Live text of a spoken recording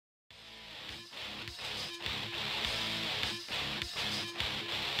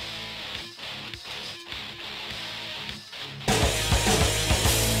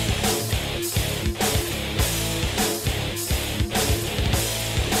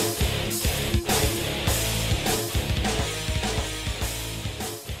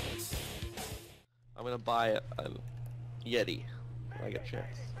buy a Yeti when I get a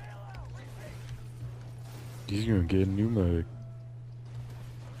chance. He's gonna get a new mug.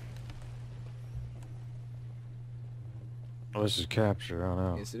 Oh, this is capture, I don't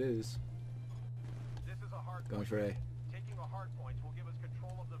know. Yes, it is. Going for A. Taking a hard point will give us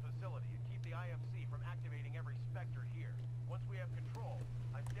control of the facility and keep the IMC from activating every Spectre here. Once we have control,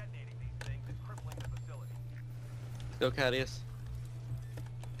 I'm detonating these things and crippling the facility. Go, Kadius.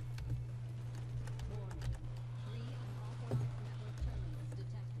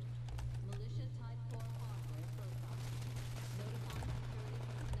 Militia Type 4 hardware profile.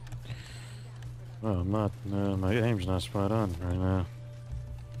 Oh, I'm not, my aim's not spot on right now.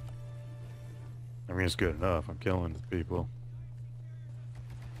 I mean, it's good enough. I'm killing people.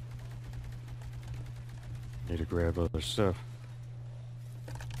 Need to grab other stuff.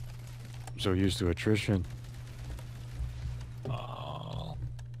 I'm so used to attrition. Oh.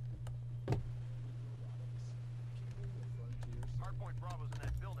 Hardpoint Bravo's in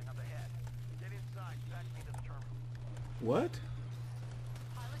that building up ahead. Get inside, back me to the terminal. What?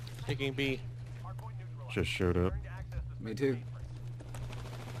 Taking B. Hardpoint neutralized. Just showed up. Return to access the Me Spectre too. mainframe.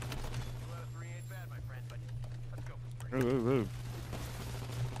 2 out of 3 ain't bad, my friend, but let's go for 3. Ooh, ooh, ooh.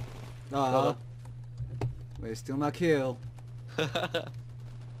 Aw. Way to steal my kill.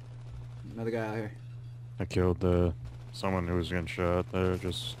 Another guy out here. I killed someone who was getting shot there.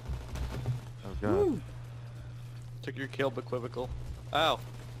 Just oh god. Woo. Took your kill, but equivocal. Ow.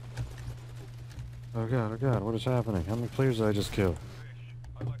 Oh god. Oh god. What is happening? How many players did I just kill?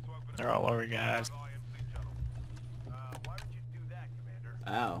 They're all over, guys. Why would you do that, Commander?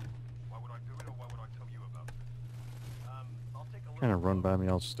 Ow. Why would I do it, or why would I tell you about it? I'll take a look. Kind of run by me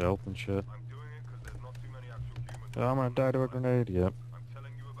all stealth and shit. I'm doing it because there's not too many actual humans. Oh, I'm gonna die to a grenade. Yep. I'm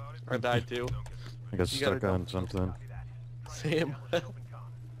telling you about it. I died too. I got You gotta stuck on go. something. Copy that. Same. Open com.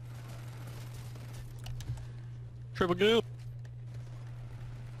 Triple goop.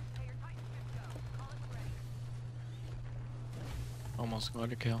 Almost going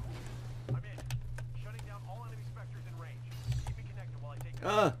to kill. I'm in. Shutting down all enemy Spectres in range. Keep me connected while I take them.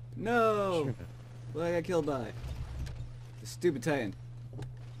 Ah, no! What I got killed by? The stupid Titan.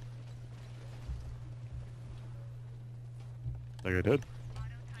 Like I did.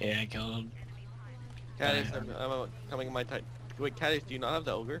 Yeah, I killed him. Kadius, I'm coming in my type. Wait, Kadius, do you not have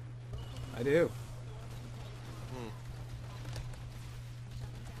the ogre? I do. Hmm.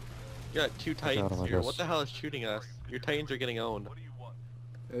 You got 2 out titans of my here. guess. What the hell is shooting us? Your titans are getting owned. What do you want?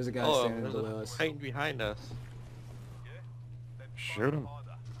 There's a guy Oh, standing there's below a us. titan behind us. Yeah? Then Shoot him. harder.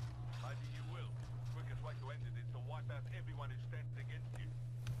 Maybe you will. Quickest way to end it is to wipe out everyone who stands against you.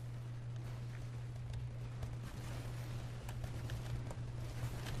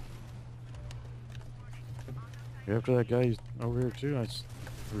 You after that guy over here too?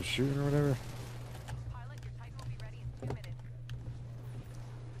 Who was shooting or whatever.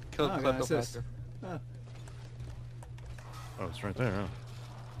 Kill Oh, I the got an Klepto assist. Packer. Ah. Oh, it's right there. Huh?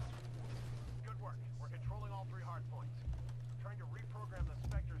 Good work. We're controlling all 3 hard points. I'm trying to reprogram the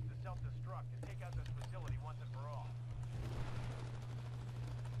Spectres to self-destruct and take out this facility once and for all.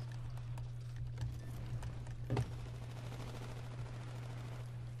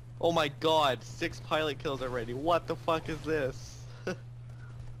 Oh my god, 6 pilot kills already. What the fuck is this?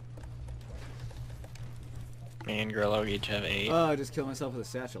 Me and Grillo each have 8. Oh, I just killed myself with a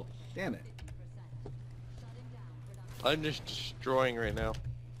satchel. Damn it. I'm just destroying right now.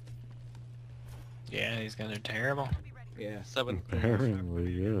 Yeah, these guys are terrible. Yeah. 7.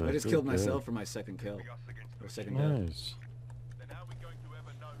 Apparently, yeah. I just good killed guy. myself for my second kill. Us against Or the second death. Nice. Then how are we going to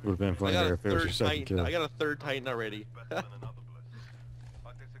ever know Would have been I funnier got a if it was your 3rd second titan. kill. I got a 3rd titan already. better than another bliss?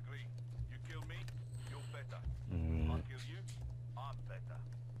 I disagree. You kill me, you're better. I Alright. kill you, I'm better.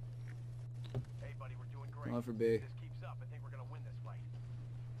 Hey buddy, we're doing great. Come on for B. If this keeps up, I think we're gonna win this fight.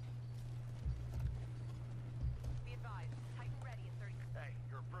 Be advised, Titan ready in 30 seconds. Hey,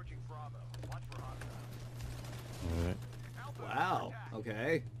 you're approaching Bravo. Watch for hostiles. Alright. Alpha, Wow. attack.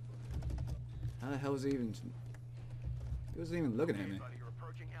 Okay. How the hell was he even... He wasn't even looking at Hey me. buddy, you're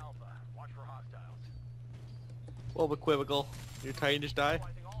approaching Alpha. Watch for hostiles. Well, equivocal. Your titan just died?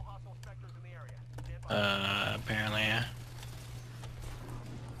 Neutralizing all hostile Spectres in the area. Stand by. Apparently, yeah.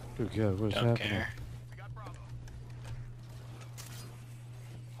 Good god, what's Don't happening? care. We got Bravo.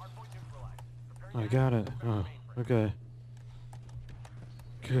 Hardpoint neutralized. Prepare I your got assets it. to defend Oh, the mainframe. okay.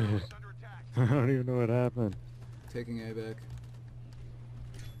 Good. It's under attack. I don't even know what happened. Taking A back.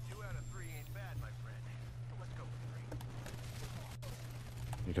 2 out of 3 ain't bad, my friend. So let's go for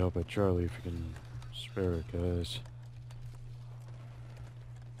 3. Need help at Charlie if you can spare it, guys.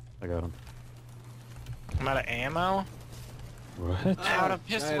 I got him. I'm out of ammo? What? Out of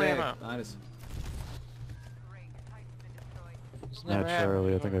pistol Right, ammo. Behind us. It's Not never happened Charlie,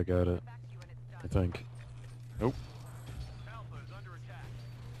 I before. think I got it. Back to you when it's done. I think. Nope. Alpha is under attack.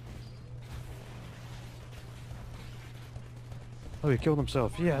 Oh, he killed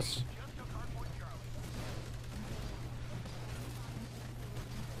himself. Yes. Just took hardpoint Charlie.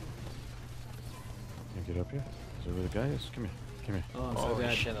 Can you get up here? Is that where the guy is? Come here. Come here. Oh, I'm so Holy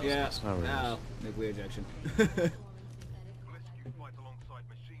dead. shit, that was Yeah. close. No, it Ow. Nuclear ejection. Rescue fight alongside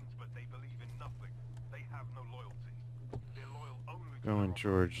machines, but they believe in nothing. They have no loyalty. They're loyal only to Going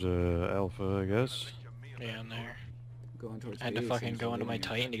towards Alpha, I guess. Yeah, I'm there. Going towards I had to A, fucking seems go into my leaving.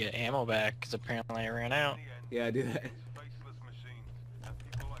 Titan to get ammo back, because apparently I ran out. Yeah, I do that. Faceless machines, and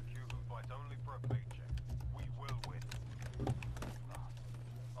people like you who fight only for a paycheck. We will win.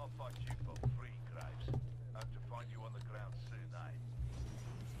 I'll fight you for free, Graves. I have to find you on the ground soon, eh?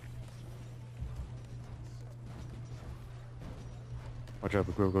 Watch out,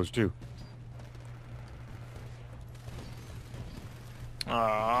 the quill goes too.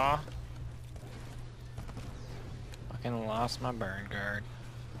 Aww. Fucking lost my burn guard.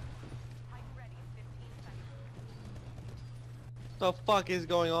 Titan ready in 15 seconds. The fuck is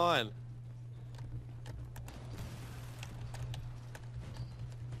going on?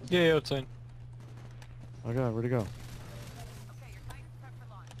 Yeah, it's in. Oh god, where'd he go? Okay, your Titan's prepped for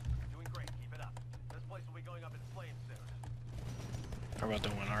launch. Doing great, keep it up. This place will be going up in flames soon. How about the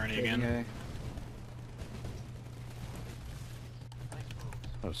one already Taking again? A. Nice moves.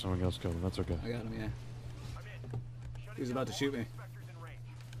 Oh, someone else killed him. That's okay. I got him, yeah. I'm in. Shutting He was down about to all shoot the me. inspectors in range.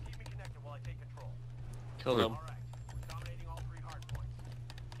 Keep me connected while I take control. Killed him. All right, we're dominating all 3 hard points.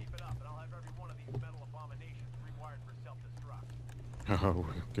 Keep it up, and I'll have every one of these metal abominations rewired for self-destruct. Oh,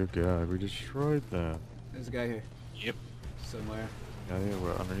 good God. We destroyed that. There's a guy here. Yep. Somewhere. Yeah, yeah,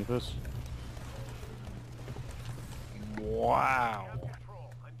 we're underneath us. Wow. We have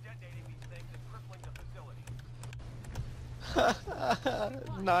control. I'm detonating these things and crippling the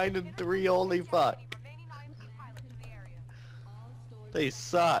facility. 9 and 3, holy fuck. Any remaining IMC pilots in the area. They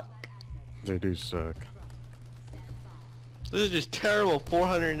suck. They do suck. This is just terrible.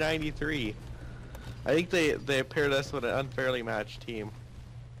 493. I think they paired us with an unfairly matched team.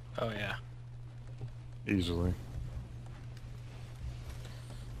 Oh yeah. Easily.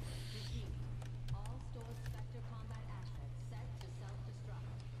 All stored Spectre combat assets set to self-destruct.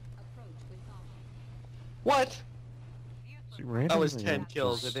 Approach with caution. What? See, That was randomly 10 it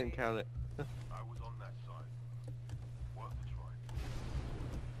kills. I just- didn't count it. I was on that side. Worth a try.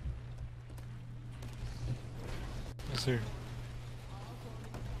 Yes, sir. All foreign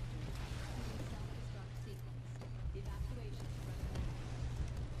Spectres using self-destruct sequence. Evacuation recommended.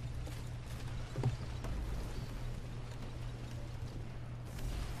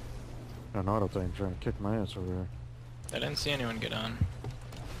 An auto tank trying to kick my ass over there. I didn't see anyone get on.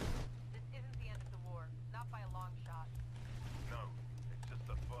 This isn't the end of the war. Not by a long shot. No, it's just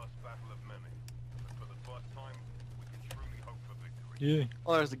the first battle of many. And for the first time, we can truly hope for victory. Yeah.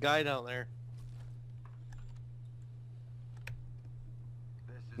 Oh, there's a guy down there.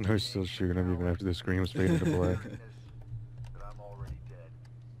 No, he's still shooting him even after the screams faded to black. But I'm already dead.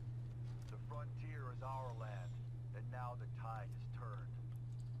 The frontier is our land, and now the tide has turned.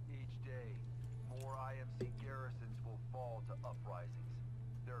 Each day, more IMC garrisons will fall to uprisings,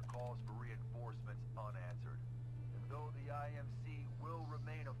 their calls for reinforcements unanswered. And though the IMC will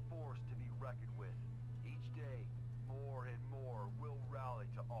remain a force to be reckoned with, each day, more and more will rally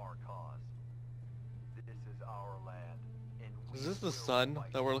to our cause. This is our land, and we Is this the will sun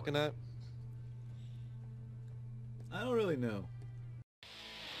fight that we're for looking it. at? I don't really know.